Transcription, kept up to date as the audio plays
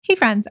Hey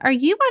friends, are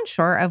you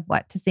unsure of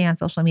what to say on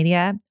social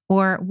media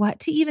or what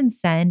to even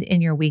send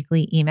in your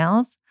weekly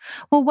emails?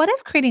 Well, what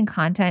if creating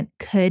content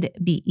could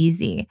be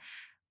easy?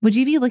 Would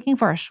you be looking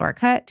for a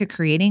shortcut to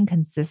creating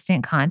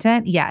consistent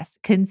content? Yes,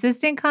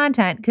 consistent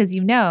content, because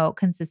you know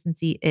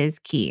consistency is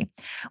key.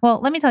 Well,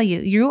 let me tell you,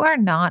 you are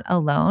not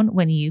alone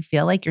when you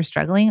feel like you're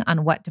struggling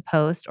on what to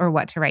post or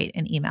what to write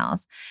in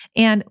emails.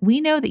 And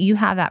we know that you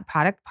have that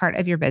product part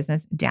of your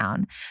business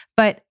down.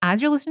 But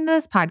as you're listening to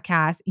this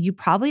podcast, you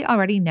probably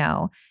already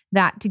know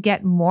that to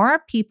get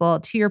more people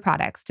to your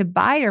products, to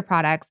buy your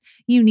products,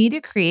 you need to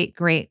create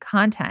great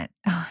content.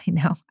 Oh, I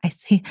know. I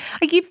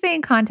keep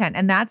saying content,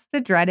 and that's the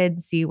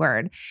dreaded C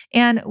word.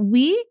 And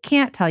we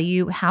can't tell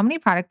you how many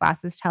product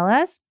bosses tell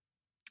us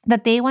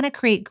that they want to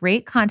create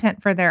great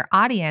content for their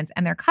audience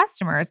and their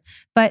customers,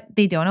 but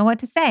they don't know what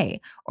to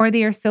say, or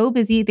they are so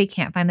busy they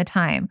can't find the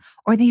time,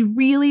 or they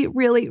really,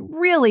 really,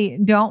 really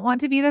don't want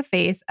to be the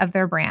face of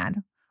their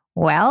brand.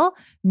 Well,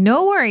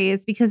 no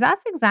worries, because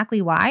that's exactly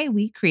why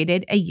we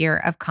created A Year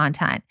of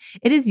Content.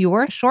 It is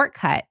your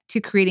shortcut to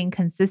creating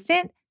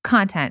consistent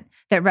content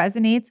that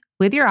resonates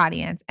with your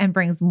audience and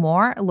brings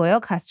more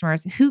loyal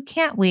customers who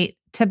can't wait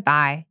to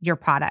buy your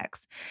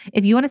products.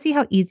 If you want to see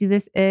how easy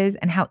this is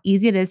and how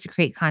easy it is to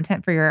create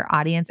content for your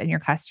audience and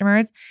your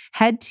customers,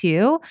 head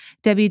to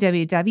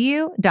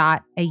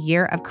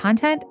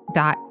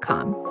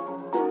www.ayearofcontent.com.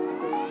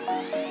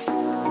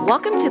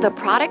 Welcome to the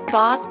Product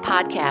Boss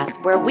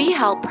Podcast, where we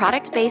help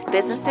product-based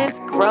businesses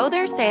grow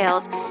their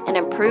sales and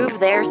improve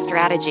their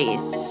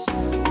strategies.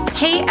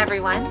 Hey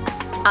everyone,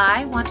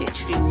 I want to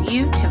introduce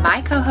you to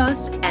my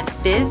co-host and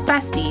biz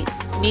bestie,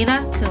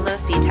 Mina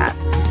Kunlo-Sitep,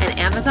 an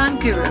Amazon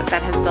guru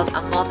that has built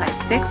a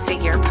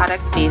multi-six-figure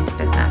product-based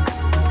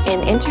business.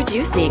 In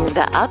introducing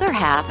the other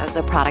half of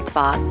the Product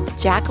Boss,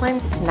 Jacqueline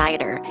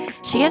Snyder.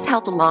 She has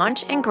helped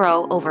launch and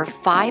grow over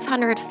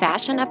 500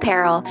 fashion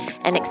apparel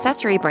and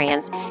accessory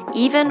brands,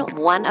 even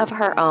one of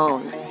her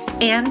own.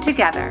 And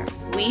together,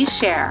 we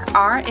share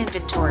our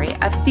inventory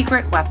of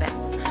secret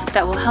weapons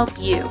that will help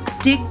you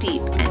dig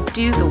deep and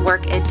do the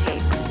work it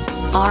takes.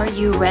 Are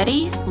you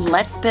ready?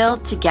 Let's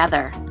build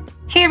together.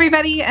 Hey,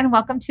 everybody, and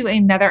welcome to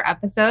another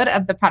episode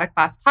of the Product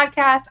Boss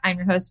Podcast. I'm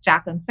your host,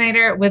 Jacqueline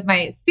Snyder, with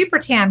my super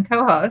tan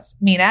co-host,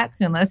 Mina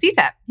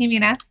Kunlo-Sitep. Hey,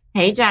 Mina.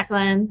 Hey,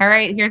 Jacqueline. All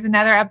right, here's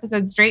another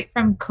episode straight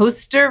from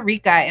Costa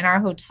Rica in our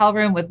hotel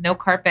room with no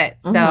carpet.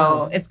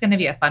 So it's going to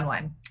be a fun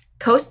one.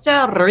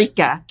 Costa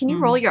Rica. Can you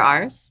roll your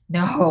R's?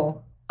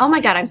 No. Oh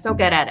my God, I'm so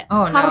good at it.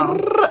 Oh, no.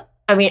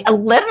 I mean,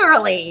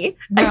 literally.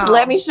 No. Just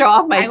let me show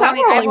off my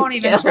tongue rolling I won't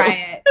even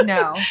try it.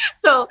 No.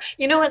 So,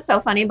 you know what's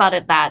so funny about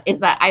it is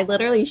that I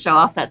literally show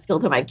off that skill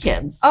to my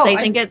kids. They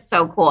think it's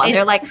so cool. And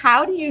they're like,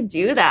 how do you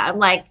do that? I'm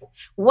like,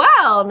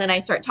 well, and then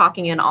I start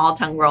talking in all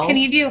tongue rolls. Can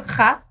you do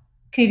cha?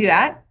 Can you do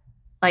that?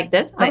 Like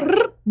this?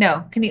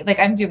 No. Can you,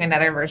 I'm doing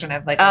another version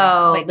of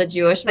the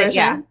Jewish version?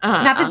 Yeah.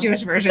 Not the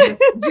Jewish version. It's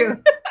Jew.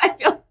 I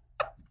feel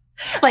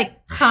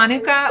like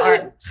Hanukkah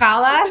or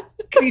Challah.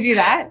 Can you do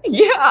that?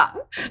 Yeah.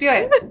 Do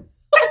it.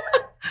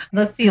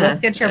 Let's see. Let's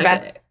get your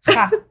best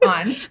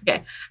on.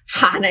 Okay.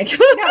 Hanukkah.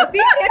 No, see,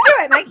 I can't do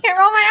it. And I can't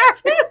roll my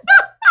R's.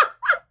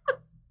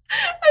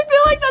 I feel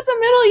like that's a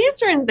Middle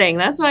Eastern thing.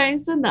 That's why I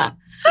said that.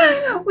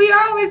 We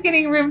are always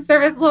getting room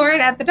service,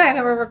 Lauren, at the time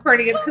that we're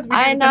recording. It's because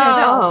we're doing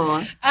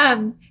know.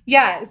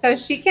 Yeah. So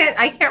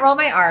I can't roll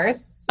my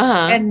R's,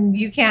 and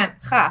you can't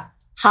ha.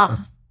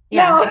 Ha.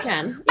 Yeah, no. I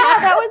can. Yeah,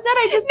 that was it.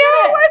 I just did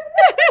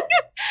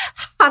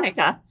it.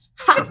 Hanukkah.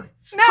 Ha.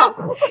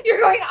 No, you're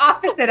going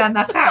opposite on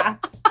the ha.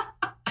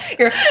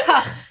 You're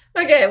ha.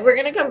 Okay,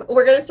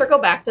 we're gonna circle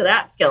back to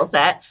that skill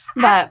set.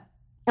 But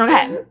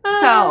okay,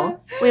 so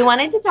we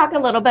wanted to talk a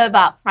little bit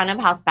about front of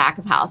house, back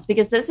of house,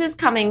 because this is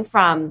coming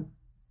from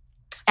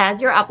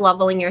as you're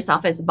up-leveling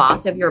yourself as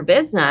boss of your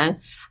business.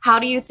 How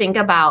do you think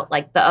about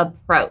the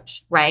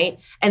approach, right?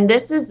 And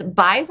this is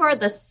by far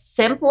the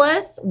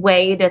simplest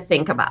way to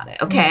think about it,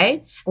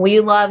 okay?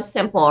 We love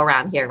simple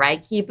around here,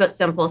 right? Keep it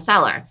simple,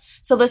 seller.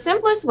 So the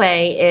simplest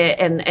way,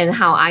 and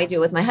how I do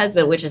it with my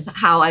husband, which is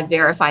how I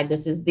verified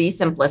this is the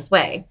simplest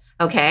way,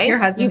 okay? Your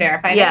husband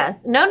verified it?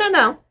 Yes.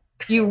 No.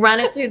 You run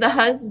it through the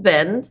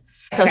husband,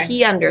 so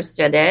he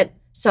understood it.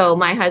 So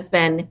my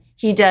husband,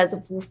 he does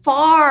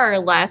far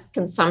less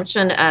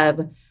consumption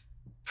of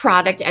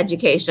product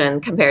education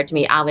compared to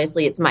me.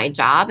 Obviously, it's my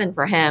job. And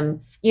for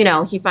him,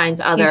 he finds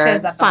other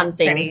fun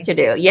things to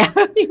do. Yeah.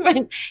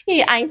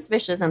 He ice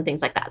fishes and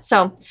things like that.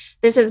 So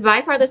this is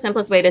by far the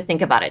simplest way to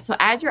think about it. So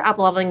as you're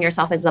up-leveling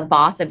yourself as the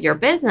boss of your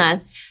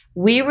business,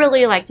 we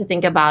really like to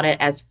think about it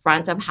as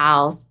front of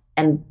house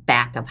and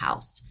back of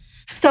house.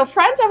 So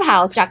front of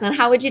house, Jacqueline,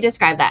 how would you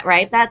describe that,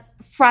 right? That's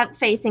front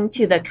facing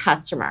to the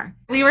customer.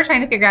 We were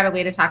trying to figure out a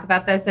way to talk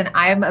about this, and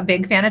I'm a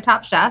big fan of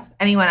Top Chef.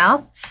 Anyone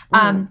else?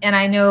 And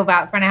I know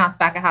about front of house,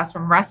 back of house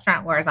from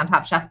Restaurant Wars on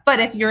Top Chef. But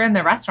if you're in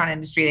the restaurant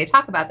industry, they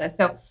talk about this.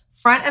 So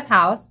front of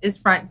house is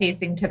front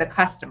facing to the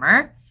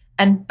customer,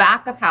 and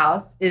back of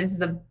house is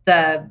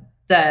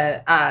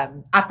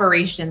the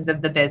operations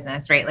of the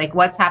business, right? Like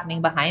what's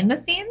happening behind the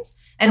scenes.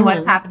 and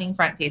what's happening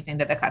front facing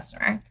to the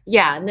customer.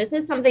 Yeah. And this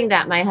is something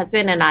that my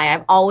husband and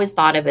I've always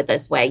thought of it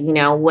this way.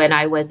 When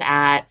I was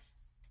at,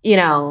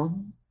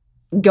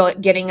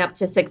 getting up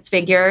to six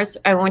figures,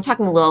 and we're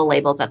talking little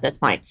labels at this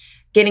point,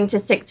 getting to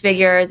six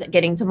figures,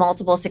 getting to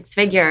multiple six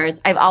figures,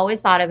 I've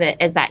always thought of it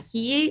as that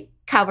he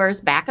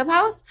covers back of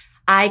house,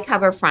 I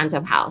cover front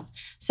of house.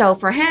 So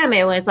for him,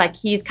 it was like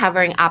he's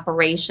covering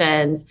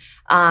operations,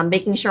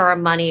 making sure our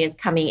money is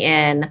coming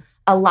in,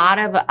 a lot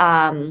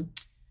of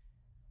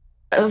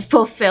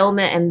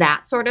fulfillment and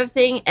that sort of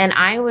thing. And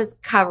I was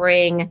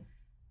covering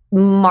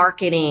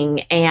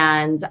marketing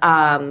and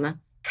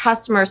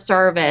customer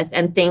service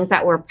and things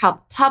that were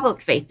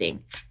public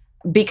facing.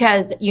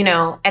 Because,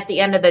 at the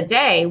end of the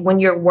day, when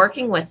you're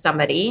working with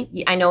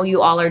somebody, I know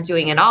you all are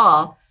doing it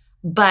all,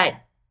 but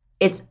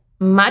it's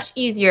much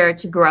easier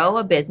to grow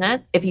a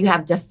business if you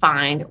have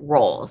defined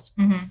roles.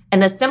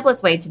 And the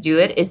simplest way to do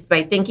it is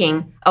by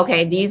thinking,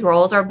 okay, these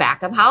roles are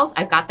back of house.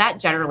 I've got that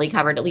generally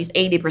covered at least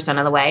 80%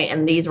 of the way.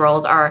 And these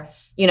roles are,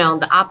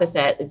 the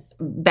opposite. It's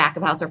back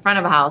of house or front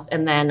of house.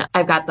 And then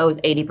I've got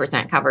those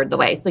 80% covered the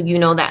way. So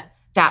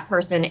that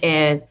person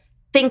is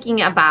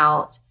thinking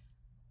about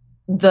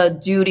the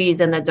duties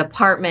and the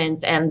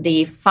departments and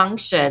the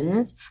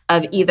functions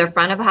of either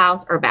front of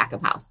house or back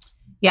of house.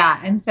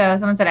 Yeah. And so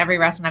someone said every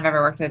restaurant I've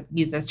ever worked with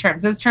uses those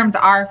terms. Those terms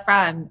are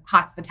from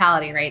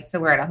hospitality, right? So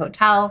we're at a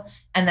hotel,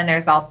 and then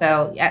there's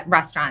also at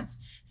restaurants.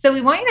 So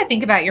we want you to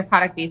think about your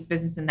product-based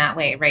business in that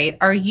way, right?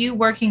 Are you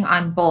working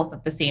on both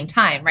at the same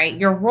time, right?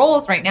 Your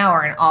roles right now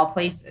are in all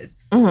places,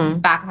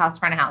 back of house,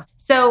 front of house.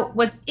 So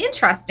what's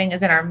interesting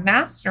is in our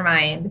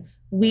mastermind,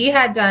 we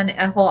had done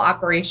a whole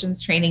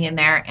operations training in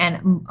there,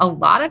 and a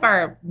lot of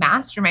our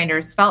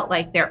masterminders felt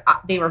like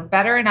they were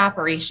better in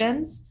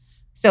operations,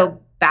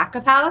 so back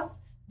of house,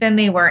 than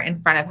they were in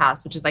front of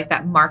house, which is like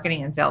that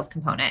marketing and sales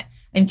component.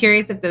 I'm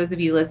curious if those of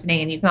you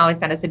listening, and you can always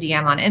send us a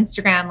DM on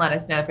Instagram, let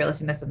us know if you're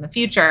listening to this in the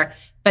future,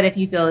 but if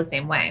you feel the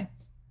same way.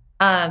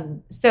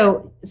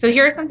 So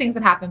here are some things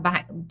that happen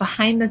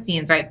behind the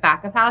scenes, right?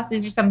 Back of house,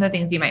 these are some of the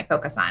things you might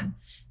focus on.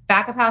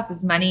 Back of house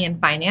is money and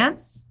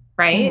finance,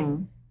 right?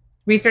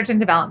 Research and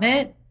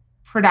development,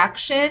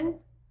 production,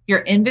 your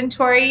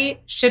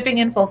inventory, shipping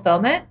and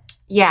fulfillment.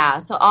 Yeah.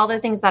 So all the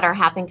things that are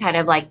happening kind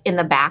of like in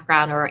the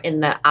background or in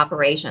the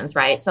operations,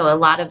 right? So a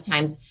lot of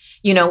times,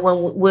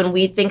 when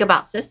we think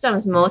about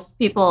systems, most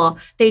people,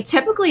 they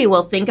typically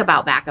will think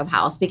about back of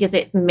house because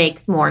it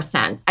makes more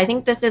sense. I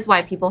think this is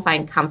why people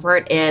find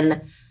comfort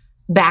in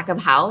back of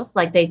house.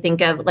 Like they think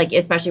of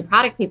especially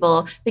product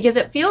people, because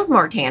it feels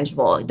more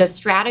tangible. The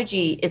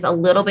strategy is a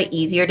little bit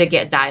easier to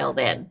get dialed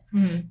in.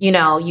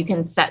 You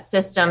can set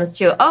systems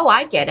to,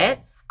 I get it.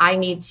 I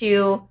need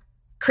to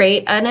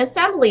create an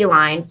assembly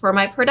line for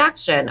my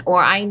production,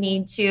 or I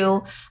need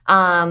to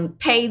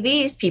pay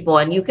these people,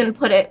 and you can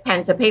put it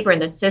pen to paper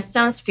and the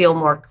systems feel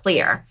more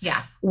clear.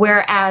 Yeah.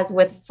 Whereas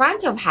with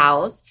front of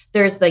house,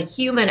 there's the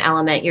human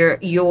element.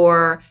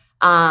 You're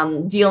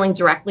dealing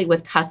directly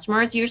with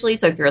customers usually.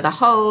 So if you're the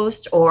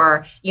host,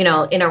 or, in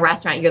a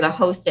restaurant, you're the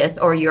hostess,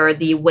 or you're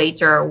the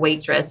waiter or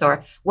waitress,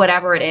 or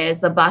whatever it is,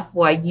 the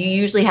busboy, you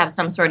usually have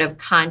some sort of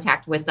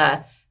contact with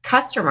the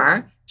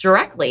customer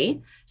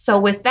directly. So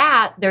with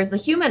that, there's the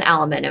human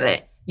element of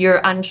it.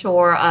 You're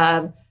unsure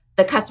of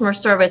the customer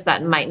service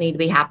that might need to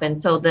be happen.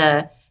 So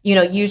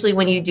usually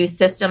when you do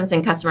systems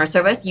in customer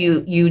service,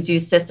 you do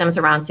systems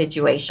around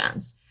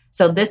situations.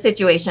 So this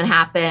situation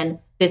happened.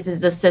 This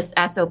is the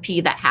SOP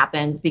that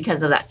happens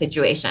because of that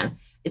situation.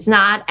 It's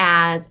not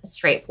as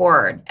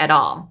straightforward at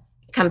all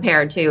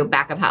compared to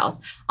back of house.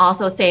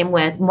 Also, same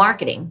with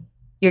marketing.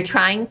 You're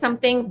trying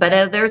something,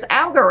 but there's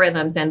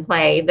algorithms in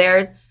play.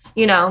 There's,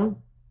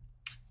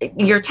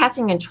 you're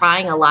testing and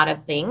trying a lot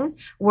of things,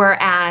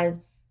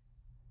 whereas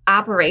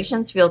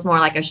operations feels more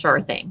like a sure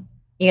thing.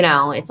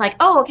 It's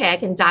like, okay, I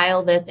can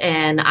dial this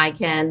in. I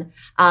can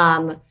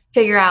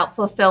figure out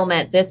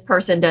fulfillment. This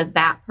person does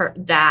that.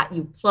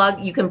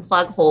 You can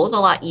plug holes a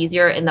lot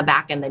easier in the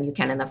back end than you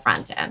can in the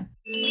front end.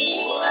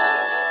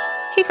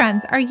 Hey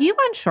friends, are you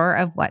unsure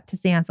of what to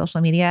say on social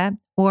media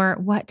or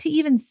what to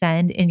even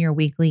send in your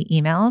weekly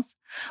emails?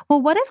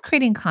 Well, what if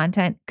creating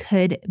content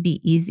could be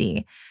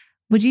easy?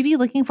 Would you be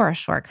looking for a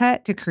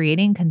shortcut to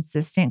creating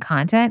consistent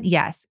content?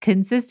 Yes,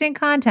 consistent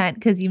content,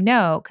 because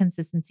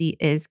consistency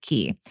is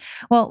key.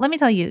 Well, let me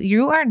tell you,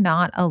 you are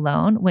not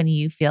alone when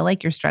you feel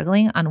like you're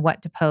struggling on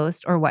what to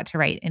post or what to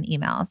write in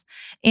emails.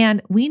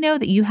 And we know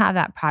that you have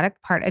that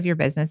product part of your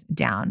business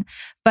down.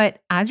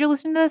 But as you're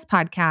listening to this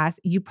podcast,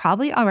 you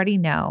probably already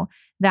know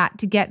that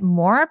to get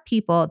more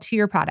people to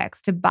your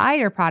products, to buy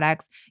your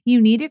products, you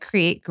need to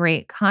create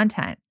great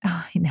content.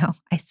 Oh, I know.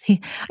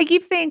 I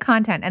keep saying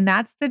content, and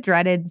that's the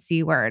dreaded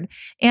C word.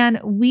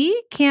 And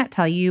we can't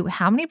tell you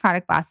how many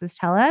product bosses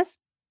tell us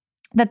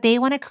that they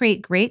want to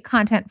create great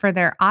content for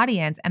their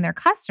audience and their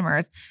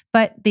customers,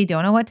 but they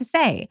don't know what to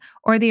say,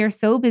 or they are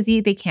so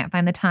busy they can't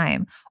find the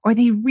time, or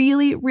they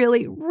really,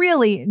 really,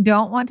 really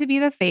don't want to be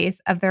the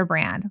face of their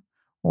brand.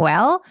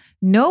 Well,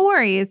 no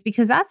worries,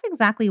 because that's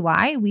exactly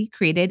why we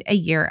created A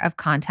Year of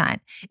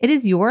Content. It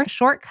is your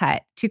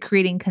shortcut to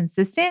creating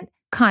consistent,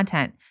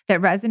 content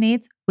that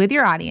resonates with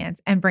your audience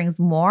and brings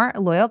more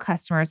loyal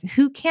customers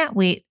who can't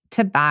wait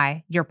to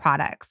buy your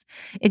products.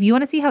 If you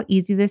want to see how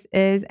easy this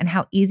is and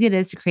how easy it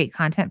is to create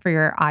content for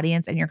your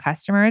audience and your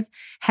customers,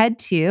 head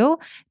to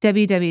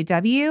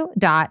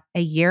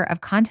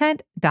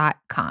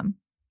www.ayearofcontent.com.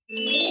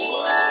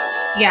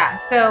 Yeah.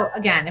 So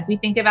again, if we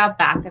think about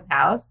back of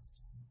house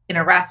in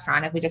a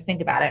restaurant, if we just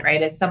think about it,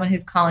 right? It's someone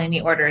who's calling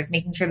the orders,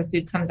 making sure the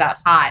food comes out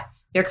hot.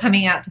 They're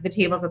coming out to the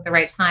tables at the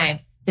right time.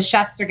 The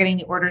chefs are getting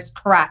the orders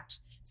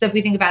correct. So if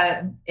we think about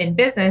it in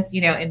business,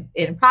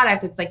 in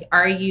product, it's like,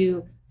 are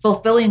you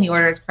fulfilling the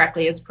orders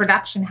correctly? Is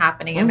production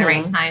happening in the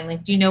right time?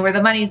 Like, do you know where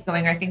the money's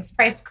going? Are things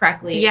priced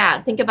correctly?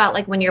 Yeah. Think about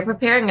like when you're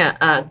preparing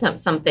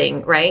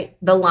something, right?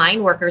 The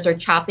line workers are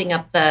chopping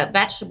up the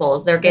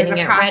vegetables. They're getting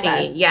it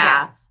ready.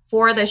 Yeah.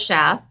 For the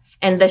chef.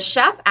 And the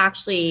chef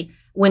actually,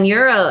 when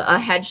you're a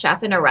head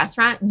chef in a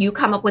restaurant, you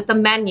come up with the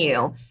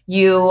menu.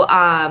 You're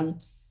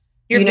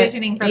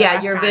visioning for the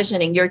restaurant. You're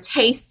visioning, you're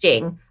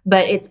tasting,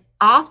 but it's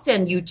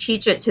often you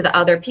teach it to the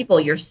other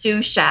people, your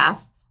sous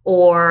chef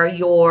or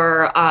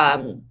your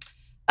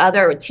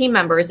other team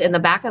members in the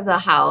back of the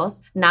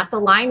house, not the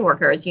line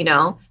workers,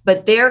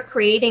 but they're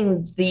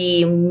creating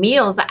the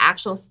meals, the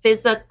actual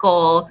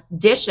physical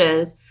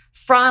dishes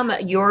from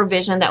your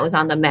vision that was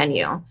on the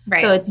menu.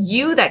 Right. So it's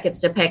you that gets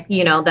to pick,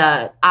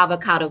 the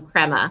avocado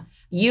crema,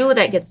 you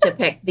that gets to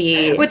pick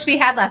the... Which we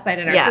had last night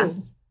at our food.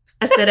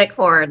 Acidic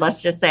forward,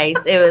 let's just say.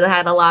 It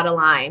had a lot of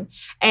lime.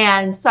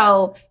 And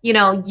so,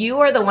 you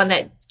are the one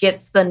that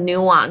gets the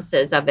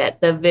nuances of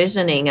it, the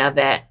visioning of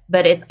it,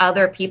 but it's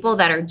other people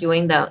that are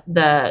doing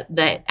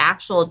the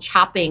actual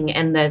chopping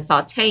and the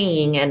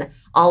sauteing and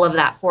all of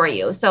that for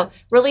you. So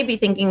really be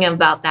thinking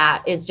about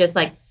that is just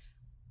like,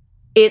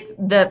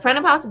 the front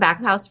of house, back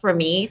of house for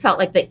me felt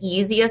like the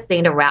easiest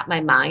thing to wrap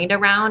my mind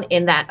around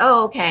in that,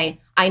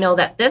 I know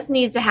that this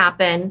needs to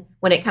happen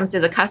when it comes to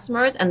the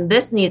customers and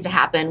this needs to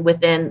happen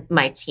within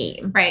my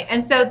team. Right.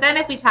 And so then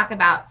if we talk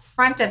about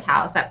front of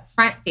house, that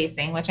front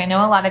facing, which I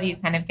know a lot of you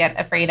kind of get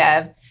afraid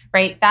of,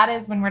 right? That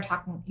is when we're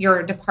talking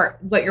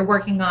what you're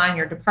working on,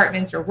 your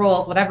departments, your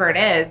roles, whatever it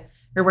is,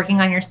 you're working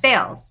on your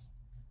sales,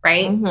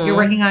 right? Mm-hmm. You're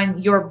working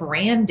on your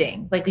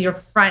branding, like you're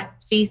front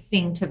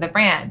facing to the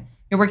brand.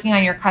 You're working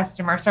on your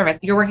customer service.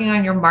 You're working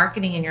on your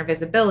marketing and your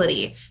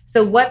visibility.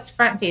 So what's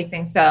front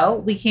facing?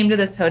 So we came to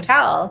this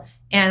hotel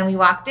and we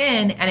walked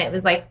in and it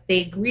was like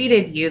they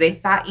greeted you. They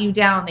sat you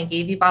down. They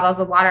gave you bottles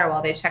of water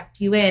while they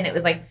checked you in. It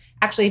was like,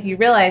 actually, if you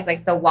realize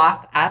like the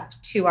walk up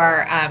to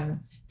our, to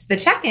the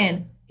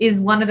check-in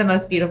is one of the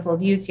most beautiful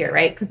views here,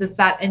 right? Because it's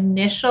that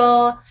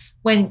initial,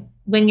 when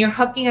you're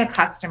hooking a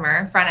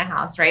customer front of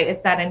house, right?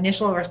 It's that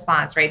initial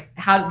response, right?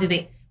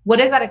 What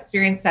is that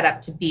experience set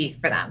up to be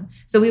for them?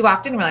 So we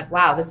walked in and we're like,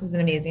 wow, this is an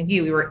amazing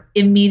view. We were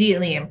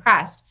immediately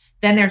impressed.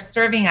 Then they're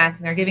serving us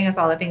and they're giving us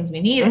all the things we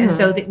need. Mm-hmm. And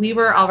so that we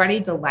were already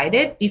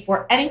delighted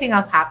before anything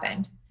else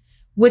happened,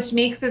 which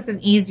makes us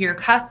an easier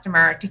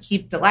customer to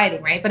keep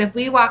delighting, right? But if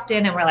we walked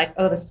in and we're like,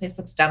 oh, this place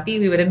looks dumpy,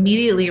 we would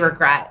immediately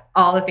regret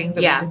all the things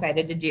that we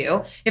decided to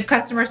do. If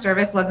customer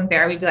service wasn't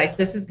there, we'd be like,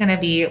 this is going to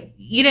be,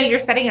 you're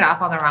setting it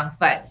off on the wrong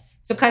foot.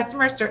 So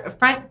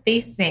front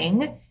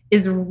facing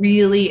is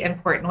really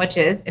important, which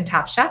is in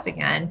Top Chef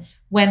again,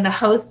 when the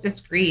hostess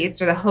greets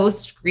or the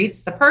host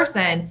greets the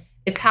person,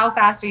 it's how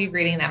fast are you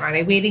greeting them? Are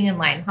they waiting in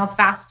line? How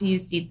fast do you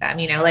seat them?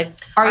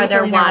 Are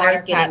their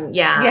waters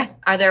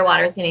are their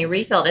waters getting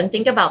refilled? And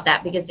think about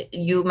that because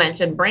you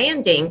mentioned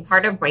branding.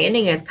 Part of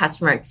branding is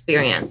customer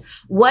experience.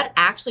 What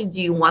actually do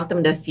you want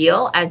them to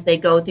feel as they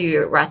go through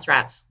your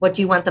restaurant? What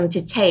do you want them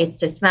to taste,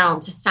 to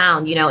smell, to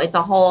sound? It's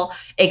a whole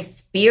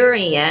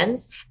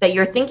experience that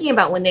you're thinking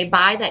about when they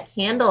buy that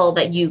candle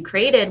that you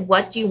created.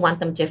 What do you want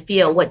them to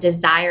feel? What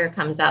desire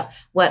comes up?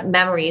 What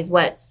memories?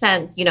 What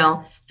sense?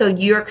 So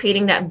you're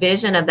creating that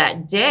vision of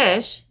that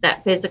dish,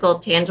 that physical,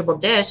 tangible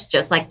dish,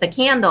 just like the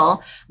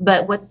candle,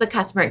 but what's the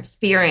customer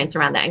experience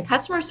around that? And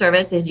customer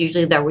service is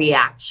usually the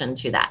reaction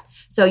to that.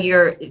 So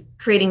you're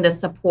creating the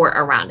support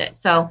around it.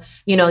 So,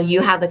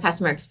 you have the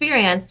customer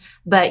experience,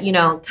 but,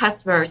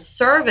 customer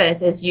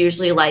service is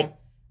usually like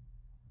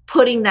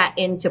putting that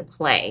into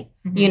play,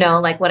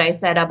 mm-hmm. Like what I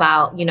said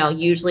about,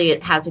 usually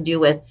it has to do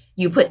with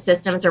you put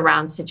systems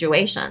around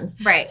situations.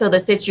 Right. So the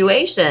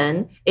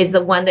situation is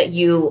the one that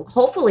you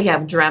hopefully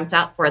have dreamt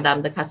up for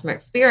them, the customer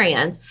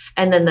experience.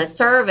 And then the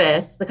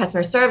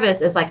customer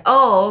service is like,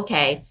 oh,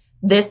 okay,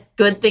 this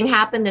good thing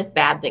happened, this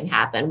bad thing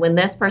happened. When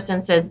this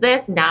person says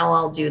this, now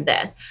I'll do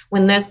this.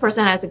 When this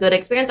person has a good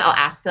experience, I'll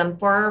ask them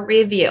for a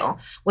review.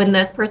 When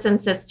this person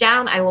sits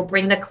down, I will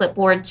bring the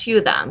clipboard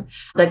to them.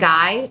 The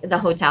guy, the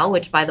hotel,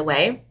 which by the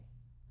way,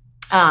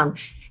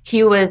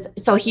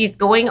 he's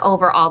going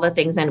over all the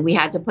things and we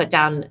had to put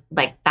down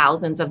like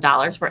thousands of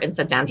dollars for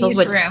incidentals.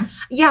 Room.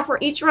 Yeah, for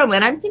each room.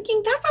 And I'm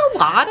thinking that's a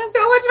lot of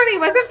so much money. It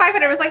wasn't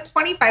 $500, it was like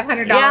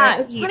 $2,500. Yeah, it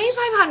was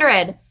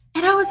 $2,500.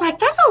 And I was like,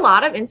 that's a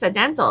lot of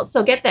incidentals.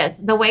 So get this,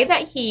 the way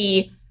that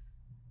he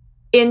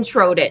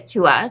introed it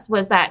to us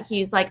was that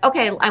he's like,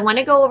 okay, I want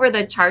to go over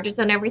the charges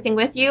and everything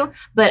with you,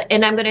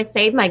 and I'm going to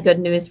save my good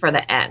news for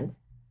the end.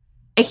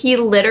 He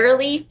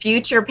literally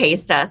future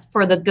paced us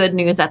for the good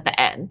news at the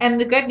end. And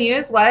the good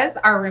news was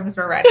our rooms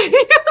were ready.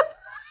 I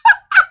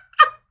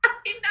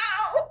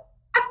know.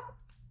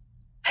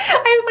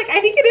 I was like,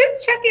 I think it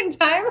is check-in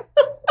time.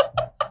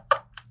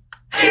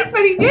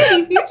 But he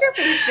did. He future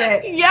paced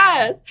it.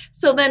 Yes.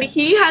 So then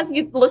he has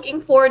you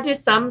looking forward to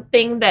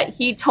something that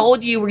he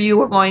told you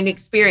were going to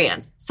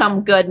experience,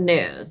 some good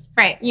news.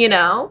 Right. You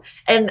know?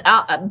 And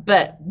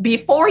but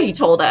before he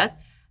told us,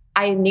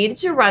 I needed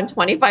to run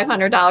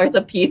 $2,500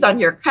 a piece on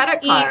your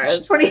credit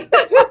cards for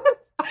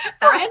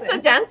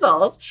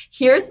incidentals.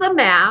 Here's the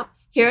map.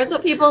 Here's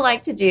what people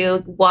like to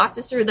do. Walked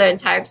us through the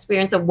entire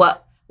experience of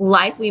what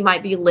life we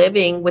might be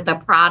living with the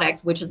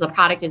product, which is the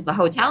product is the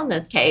hotel in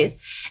this case.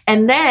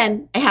 And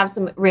then I have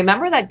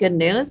remember that good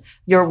news?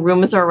 Your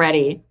rooms are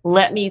ready.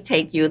 Let me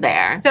take you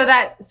there. So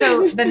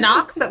the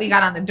knocks that we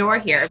got on the door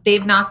here,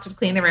 they've knocked to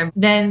clean the room.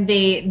 Then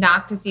they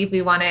knocked to see if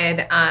we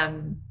wanted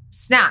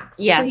snacks.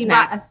 Yes. So he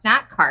brought a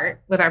snack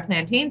cart with our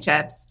plantain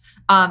chips.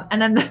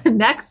 And then the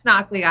next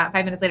knock we got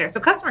 5 minutes later.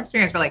 So customer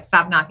experience, we're like,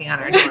 stop knocking on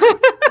our door.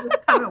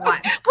 Just come at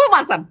once. We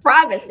want some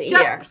privacy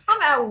here. Just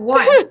come at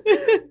once.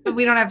 But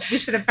we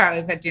should have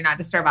probably put do not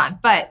disturb on.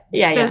 But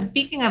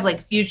speaking of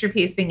like future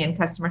pacing and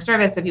customer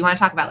service, if you want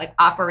to talk about like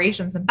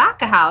operations and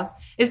back of house,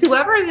 is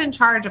whoever is in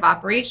charge of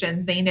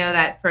operations, they know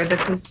that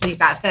we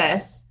got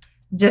this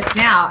just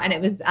now. And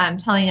it was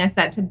telling us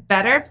that to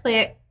better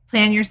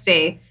plan your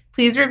stay,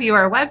 please review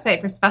our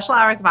website for special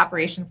hours of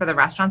operation for the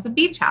restaurants and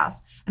beach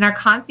house. And our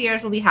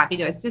concierge will be happy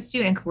to assist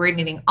you in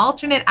coordinating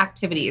alternate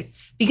activities.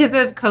 Because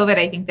of COVID,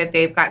 I think that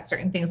they've got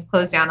certain things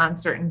closed down on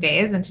certain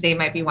days, and today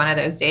might be one of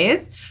those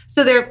days.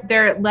 So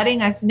they're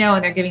letting us know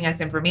and they're giving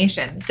us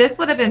information. This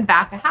would have been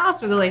back of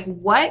house where they're like,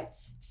 what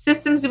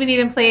systems do we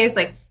need in place?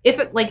 Like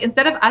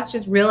instead of us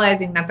just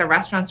realizing that the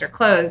restaurants are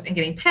closed and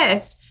getting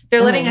pissed,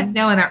 they're letting us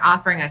know and they're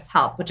offering us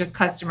help, which is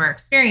customer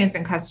experience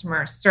and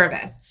customer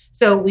service.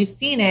 So we've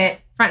seen it.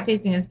 Front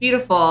facing is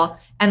beautiful.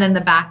 And then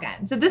the back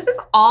end. So this is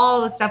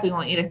all the stuff we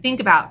want you to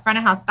think about, front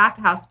of house, back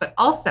of house, but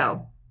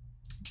also,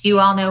 do you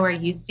all know where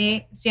you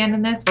stand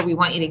in this, where we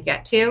want you to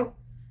get to,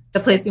 the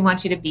place we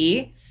want you to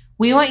be?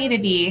 We want you to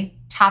be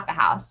top of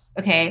house.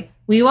 Okay.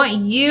 We want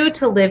you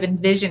to live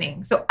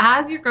envisioning. So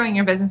as you're growing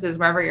your businesses,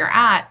 wherever you're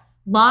at,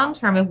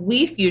 long-term, if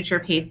we future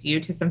pace you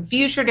to some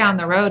future down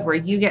the road where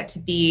you get to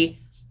be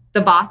the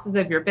bosses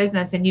of your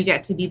business and you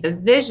get to be the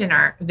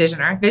visionary, you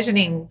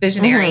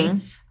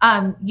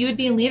would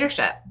be in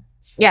leadership.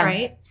 Yeah.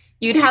 Right.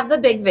 You'd have the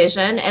big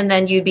vision and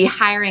then you'd be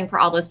hiring for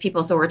all those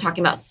people. So we're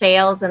talking about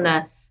sales and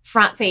the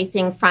front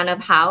of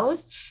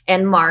house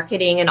and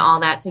marketing and all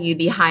that. So you'd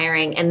be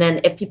hiring. And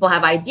then if people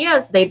have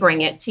ideas, they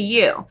bring it to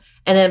you.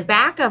 And then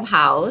back of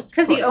house.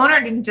 Because the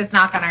owner didn't just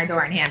knock on our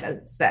door and hand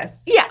us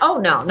this. Yeah. Oh,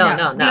 no.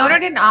 The owner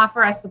didn't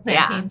offer us the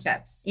plantain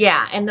chips.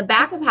 Yeah. And the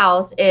back of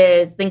house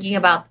is thinking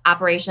about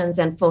operations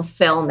and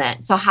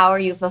fulfillment. So how are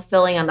you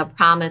fulfilling on the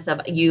promise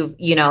of you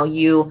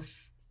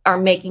are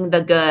making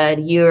the good,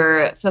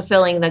 you're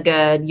fulfilling the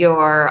good,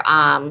 you're,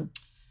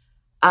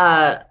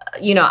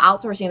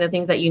 outsourcing the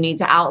things that you need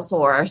to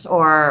outsource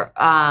or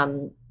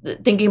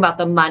thinking about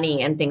the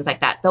money and things like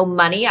that. Though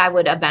money, I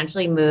would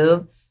eventually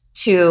move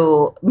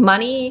to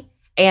money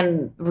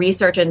and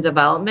research and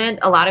development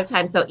a lot of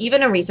times. So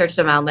even in research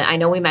development, I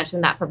know we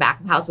mentioned that for back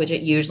of house, which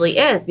it usually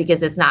is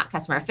because it's not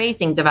customer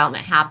facing,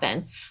 development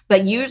happens.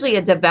 But usually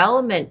a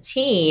development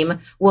team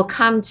will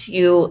come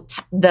to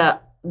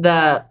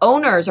the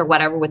owners or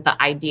whatever with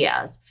the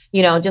ideas,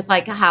 just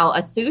like how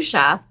a sous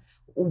chef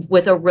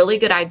with a really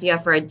good idea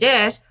for a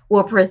dish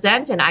will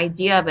present an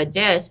idea of a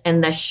dish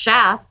and the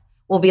chef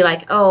will be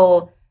like,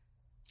 oh,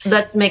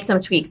 let's make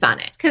some tweaks on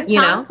it. Because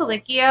Tom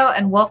Colicchio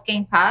and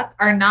Wolfgang Puck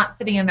are not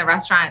sitting in the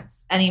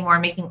restaurants anymore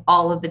making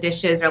all of the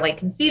dishes or like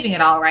conceiving it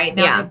all, right?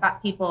 Now they've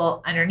got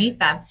people underneath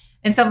them.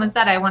 And someone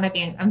said, I want to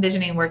be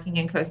envisioning working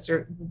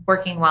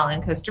well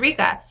in Costa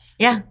Rica.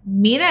 Yeah.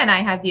 Mina and I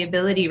have the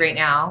ability right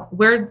now.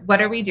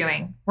 What are we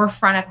doing? We're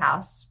front of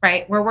house,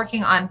 right? We're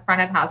working on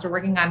front of house. We're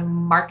working on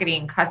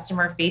marketing,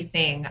 customer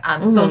facing,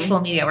 social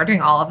media. We're doing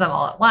all of them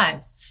all at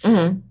once.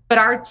 Mm-hmm. But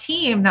our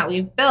team that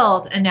we've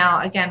built, and now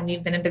again,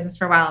 we've been in business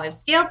for a while and we've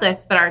scaled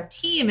this, but our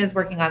team is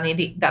working on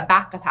the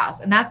back of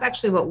house. And that's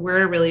actually what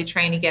we're really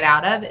trying to get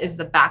out of is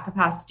the back of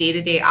house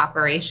day-to-day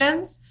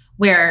operations.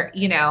 Where,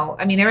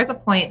 there was a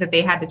point that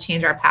they had to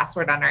change our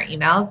password on our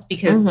emails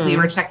because we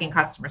were checking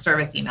customer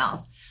service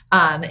emails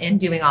and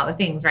doing all the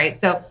things, right?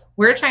 So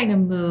we're trying to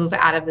move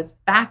out of this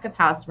back of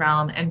house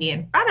realm and be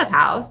in front of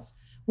house,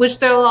 which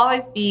there will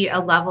always be a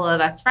level of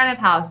us front of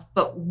house,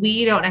 but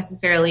we don't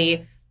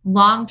necessarily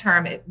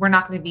long-term, we're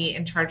not going to be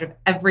in charge of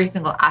every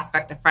single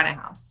aspect of front of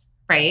house,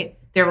 right?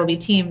 There will be a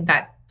team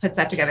that puts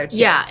that together too.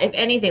 Yeah. If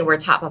anything, we're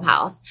top of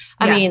house.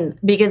 I mean,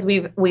 because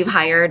we've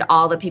hired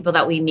all the people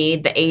that we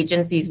need, the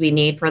agencies we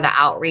need for the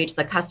outreach,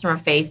 the customer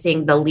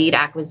facing, the lead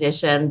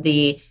acquisition,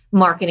 the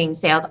marketing,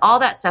 sales, all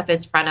that stuff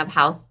is front of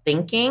house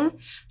thinking.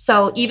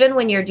 So even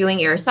when you're doing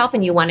it yourself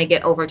and you want to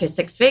get over to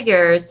 6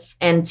 figures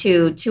and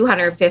to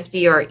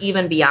 250 or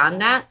even beyond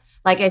that,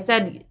 like I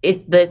said,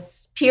 it's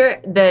this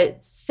the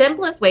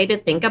simplest way to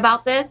think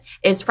about this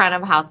is front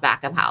of house,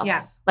 back of house.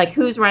 Yeah. Like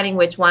who's running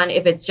which one?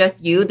 If it's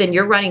just you, then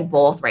you're running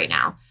both right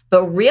now.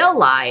 But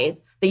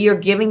realize that you're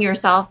giving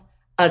yourself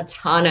a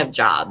ton of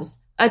jobs.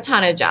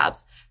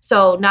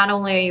 So not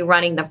only are you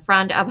running the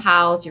front of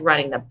house, you're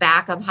running the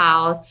back of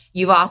house.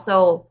 You've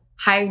also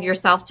hired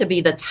yourself to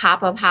be the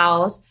top of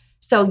house.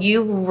 So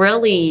you've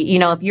really,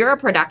 if you're a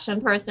production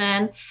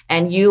person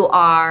and you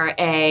are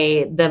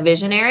the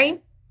visionary,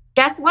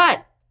 guess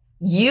what?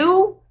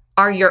 You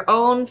are your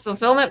own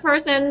fulfillment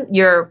person,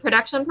 your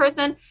production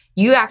person.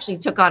 You actually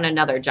took on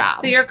another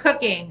job. So you're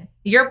cooking,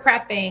 you're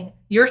prepping,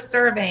 you're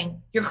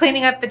serving, you're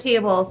cleaning up the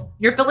tables,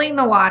 you're filling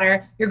the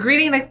water, you're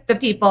greeting the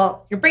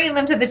people, you're bringing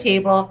them to the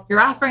table, you're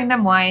offering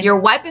them wine. You're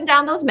wiping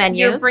down those menus.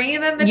 You're bringing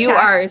them the You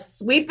checks. are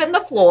sweeping the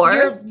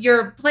floors.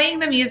 You're playing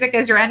the music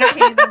as you're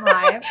entertaining them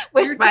live.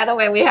 Which, by the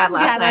way, we had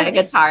last night, a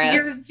guitarist.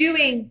 You're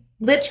doing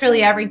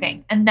literally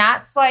everything. And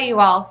that's why you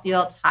all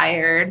feel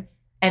tired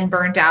and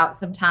burnt out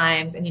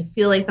sometimes, and you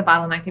feel like the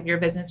bottleneck of your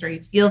business, or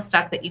you feel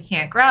stuck that you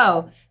can't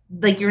grow.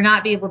 Like you're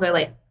not be able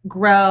to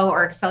grow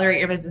or accelerate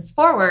your business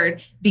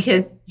forward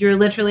because you're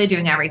literally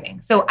doing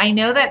everything. So I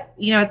know that,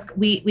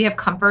 we have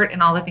comfort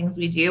in all the things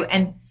we do.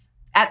 And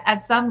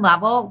at some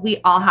level,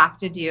 we all have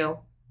to do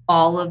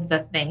all of the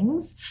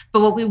things. But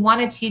what we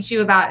want to teach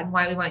you about, and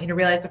why we want you to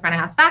realize the front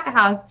of house, back of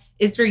house,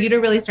 is for you to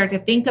really start to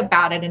think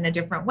about it in a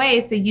different way.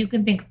 So you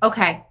can think,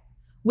 okay,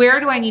 where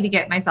do I need to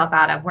get myself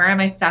out of? Where am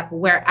I stuck?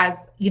 Where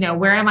am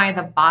I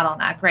the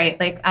bottleneck, right?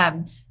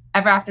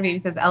 Ever After Baby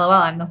says, LOL,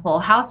 I'm the whole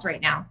house right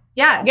now.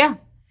 Yes. Yeah.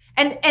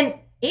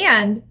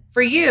 And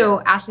for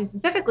you, Ashley,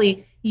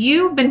 specifically,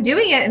 you've been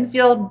doing it and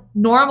feel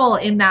normal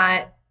in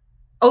that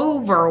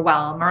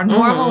overwhelm or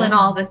normal in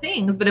all the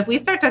things. But if we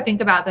start to think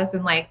about this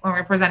and when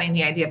we're presenting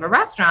the idea of a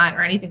restaurant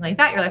or anything like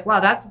that, you're like, wow,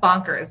 that's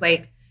bonkers.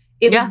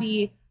 It would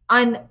be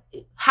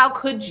how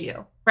could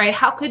you, right?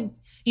 How could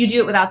you do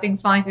it without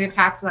things falling through the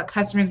cracks, without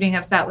customers being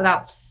upset,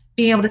 without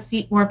being able to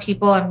seat more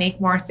people and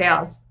make more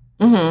sales?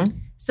 Mm-hmm.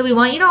 So we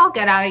want you to all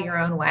get out of your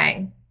own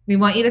way. We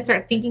want you to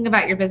start thinking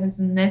about your business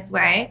in this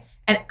way.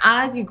 And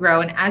as you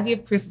grow and as you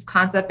have proof of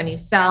concept and you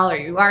sell or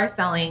you are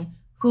selling,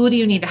 who do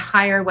you need to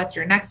hire? What's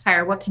your next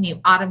hire? What can you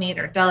automate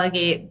or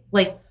delegate?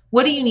 What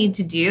do you need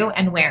to do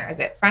and where? Is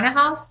it front of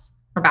house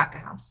or back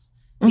of house?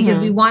 Because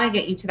we want to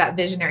get you to that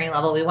visionary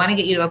level. We want to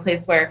get you to a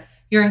place where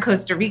you're in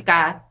Costa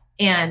Rica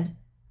and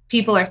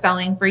people are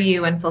selling for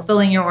you and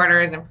fulfilling your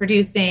orders and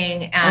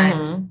producing.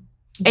 And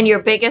your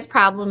biggest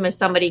problem is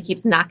somebody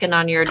keeps knocking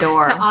on your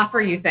door to offer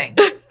you things.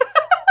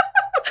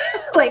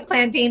 Like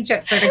plantain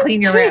chips or to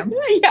clean your room.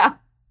 Yeah.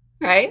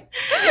 Right?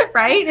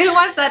 Right? Who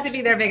wants that to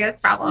be their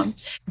biggest problem?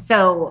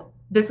 So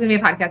this is going to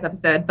be a podcast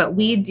episode, but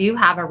we do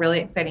have a really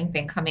exciting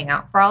thing coming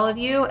out for all of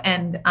you.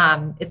 And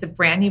it's a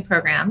brand new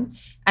program,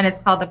 and it's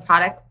called the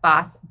Product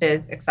Boss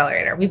Biz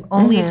Accelerator. We've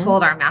only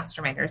told our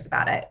masterminders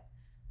about it.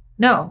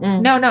 No.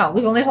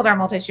 We've only told our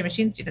multi-stream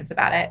machine students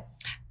about it.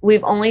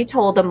 We've only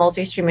told the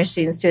multi-stream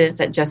machine students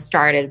that just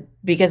started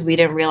because we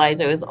didn't realize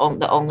it was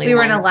the only we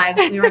were in a live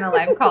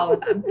call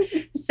with them.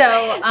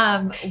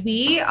 So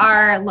we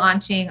are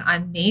launching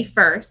on May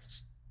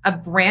 1st a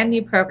brand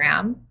new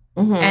program,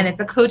 and it's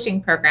a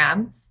coaching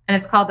program, and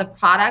it's called the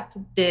Product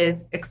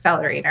Biz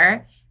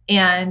Accelerator.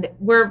 And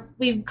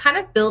we've kind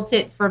of built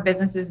it for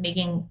businesses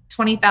making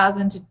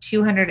 $20,000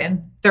 to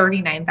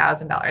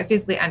 $239,000,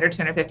 basically under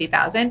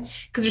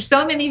 $250,000, because there's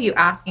so many of you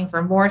asking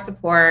for more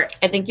support.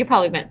 I think you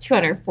probably meant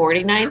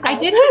 $249,000. I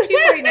did put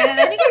 $249,000, and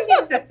I think I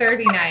changed it to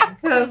 $39,000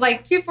 because I was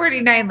like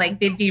 $249,000,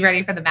 they'd be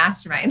ready for the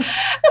mastermind.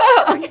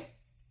 Oh, okay.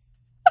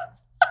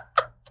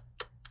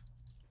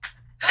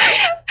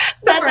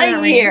 That's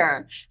a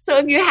year. So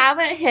if you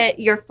haven't hit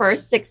your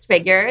first six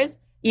figures,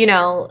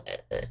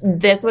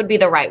 this would be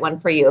the right one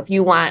for you. If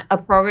you want a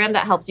program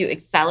that helps you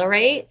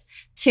accelerate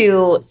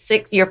to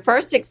your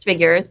first six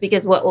figures,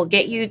 because what will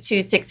get you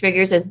to six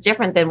figures is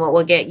different than what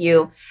will get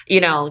you,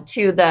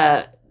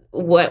 to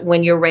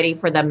when you're ready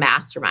for the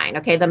mastermind.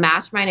 Okay. The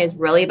mastermind is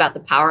really about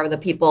the power of the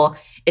people.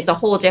 It's a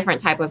whole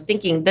different type of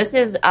thinking. This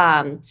is,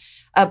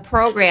 a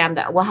program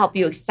that will help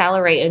you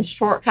accelerate and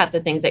shortcut the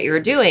things that you're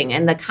doing.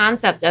 And the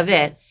concept of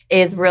it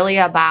is really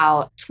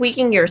about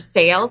tweaking your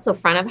sales. So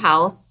front of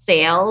house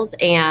sales.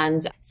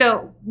 And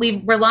so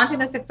we're launching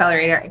this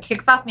accelerator. It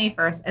kicks off May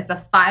 1st. It's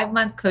a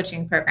 5-month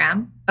coaching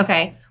program.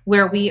 Okay.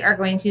 Where you're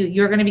going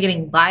to be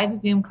getting live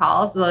Zoom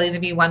calls. There'll either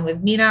be one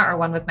with Mina or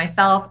one with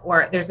myself,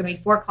 or there's going to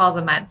be 4 calls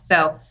a month.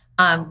 So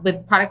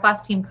with Product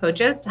Boss team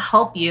coaches to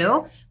help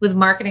you with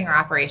marketing or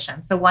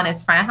operations. So one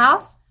is front of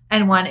house,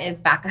 and one is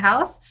back of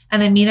house.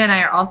 And then Mina and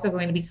I are also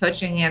going to be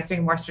coaching and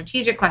answering more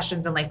strategic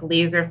questions and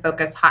laser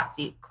focused hot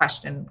seat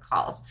question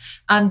calls.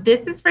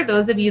 This is for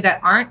those of you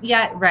that aren't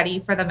yet ready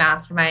for the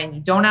mastermind.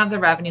 You don't have the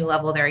revenue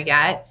level there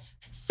yet.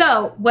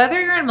 So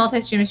whether you're in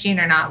multi-stream machine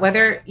or not,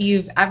 whether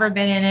you've ever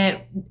been in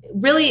it,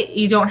 really,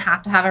 you don't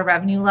have to have a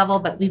revenue level,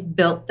 but we've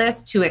built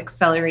this to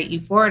accelerate you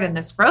forward in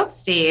this growth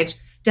stage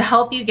to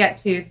help you get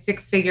to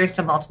 6 figures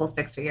to multiple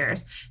 6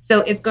 figures.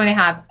 So it's going to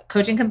have a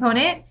coaching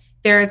component.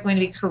 There is going to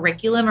be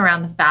curriculum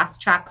around the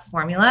fast track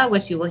formula,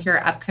 which you will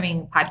hear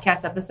upcoming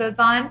podcast episodes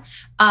on.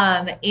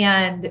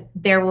 And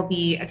there will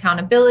be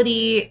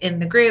accountability in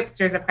the groups.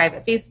 There's a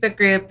private Facebook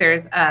group.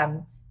 There's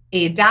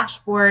a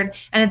dashboard.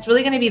 And it's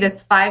really going to be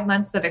this 5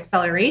 months of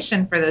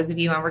acceleration for those of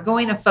you. And we're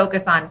going to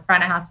focus on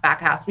front of house,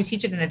 back of house. We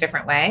teach it in a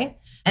different way,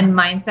 and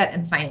mindset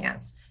and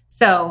finance.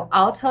 So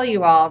I'll tell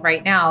you all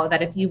right now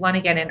that if you want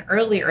to get in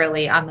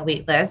early on the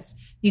wait list,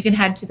 you can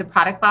head to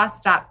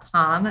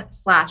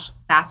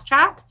theproductboss.com/fast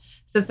track.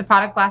 So it's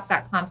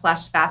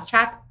theproductboss.com/fast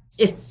track.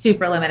 It's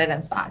super limited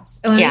in spots.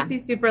 And when we see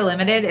super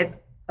limited, it's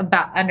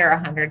about under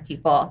 100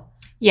 people.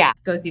 Yeah.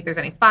 Go see if there's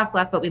any spots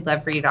left, but we'd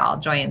love for you to all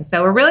join.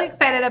 So we're really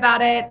excited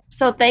about it.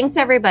 So thanks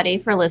everybody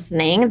for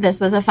listening. This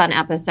was a fun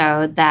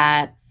episode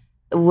that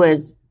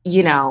was,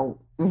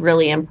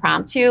 really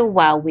impromptu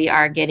while we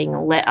are getting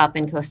lit up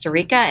in Costa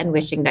Rica and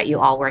wishing that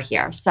you all were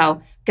here.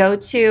 So go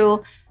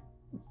to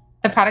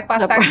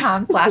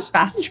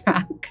theproductboss.com/fast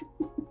track.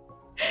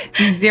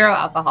 0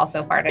 alcohol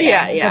so far today.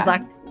 Yeah.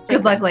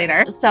 Good luck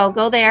later. So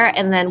go there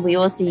and then we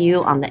will see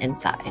you on the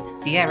inside.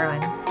 See you, everyone.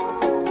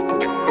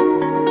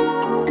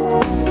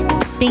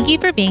 Thank you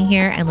for being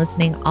here and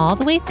listening all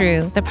the way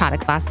through the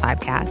Product Boss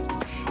podcast.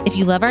 If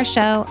you love our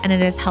show and it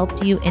has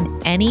helped you in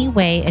any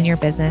way in your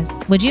business,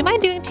 would you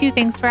mind doing 2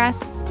 things for us?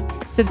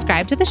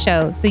 Subscribe to the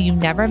show so you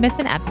never miss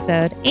an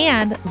episode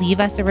and leave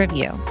us a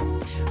review.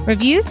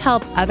 Reviews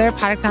help other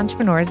product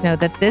entrepreneurs know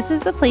that this is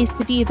the place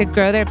to be to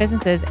grow their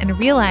businesses and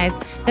realize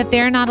that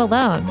they're not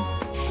alone.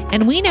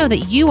 And we know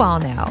that you all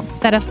know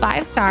that a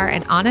 5-star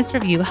and honest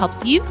review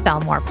helps you sell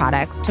more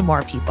products to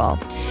more people.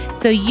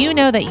 So you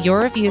know that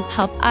your reviews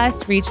help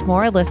us reach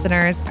more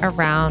listeners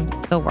around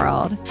the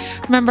world.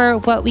 Remember,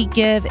 what we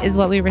give is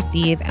what we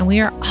receive, and we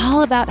are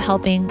all about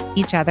helping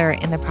each other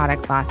in the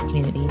Product Boss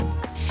community.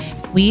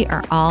 We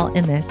are all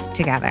in this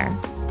together.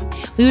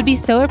 We would be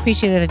so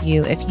appreciative of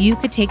you if you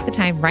could take the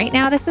time right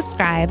now to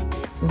subscribe,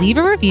 leave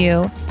a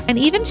review, and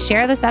even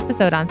share this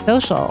episode on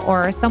social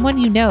or someone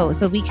you know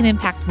so we can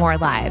impact more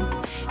lives.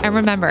 And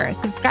remember,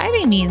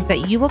 subscribing means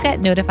that you will get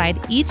notified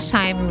each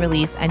time we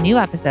release a new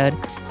episode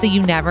so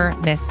you never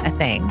miss a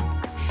thing.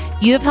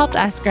 You have helped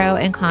us grow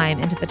and climb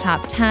into the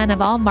top 10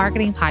 of all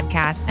marketing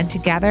podcasts, and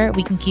together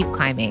we can keep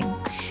climbing.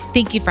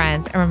 Thank you,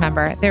 friends. And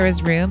remember, there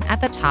is room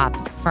at the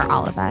top for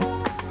all of us.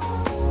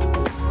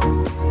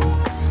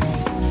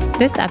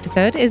 This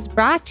episode is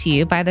brought to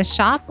you by the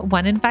Shop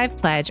 1 in 5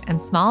 Pledge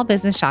and Small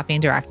Business Shopping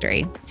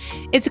Directory.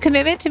 It's a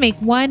commitment to make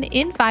 1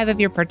 in 5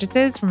 of your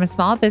purchases from a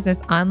small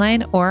business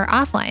online or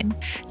offline.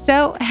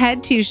 So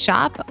head to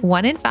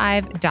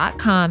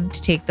shop1in5.com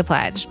to take the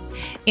pledge.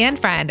 And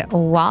friend,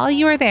 while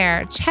you are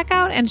there, check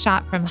out and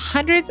shop from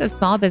hundreds of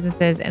small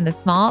businesses in the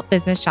Small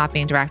Business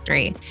Shopping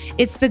Directory.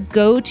 It's the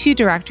go-to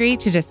directory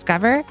to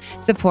discover,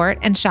 support,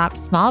 and shop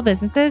small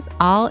businesses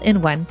all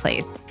in one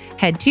place.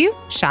 Head to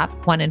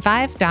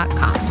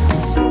shop1in5.com.